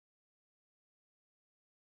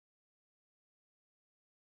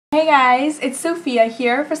Hey guys, it's Sophia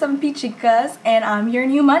here for 7P Chicas, and I'm your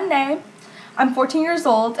new Monday. I'm 14 years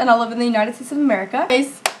old and I live in the United States of America.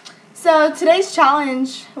 So today's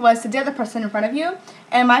challenge was to dare the person in front of you,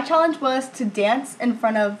 and my challenge was to dance in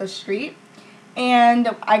front of the street.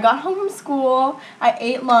 And I got home from school, I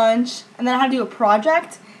ate lunch, and then I had to do a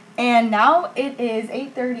project, and now it is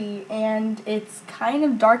 8:30 and it's kind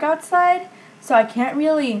of dark outside, so I can't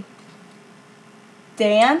really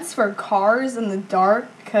dance for cars in the dark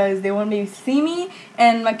because they won't maybe see me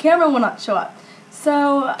and my camera will not show up.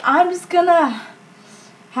 So I'm just gonna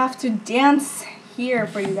have to dance here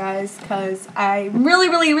for you guys because I'm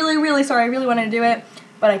really sorry. I really wanted to do it,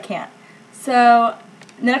 but I can't. So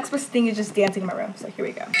the next best thing is just dancing in my room. So here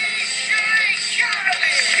we go.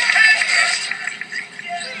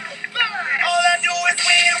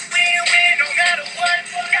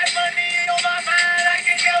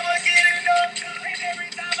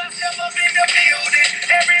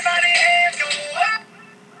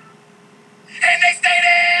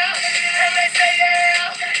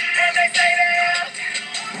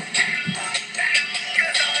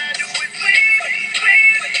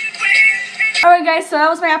 Alright guys, so that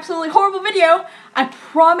was my absolutely horrible video. I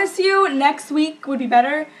promise you next week would be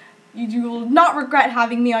better. You will not regret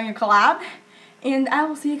having me on your collab. And I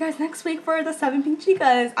will see you guys next week for the 7P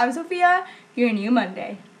Chicas. I'm Sophia, your new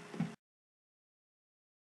Monday.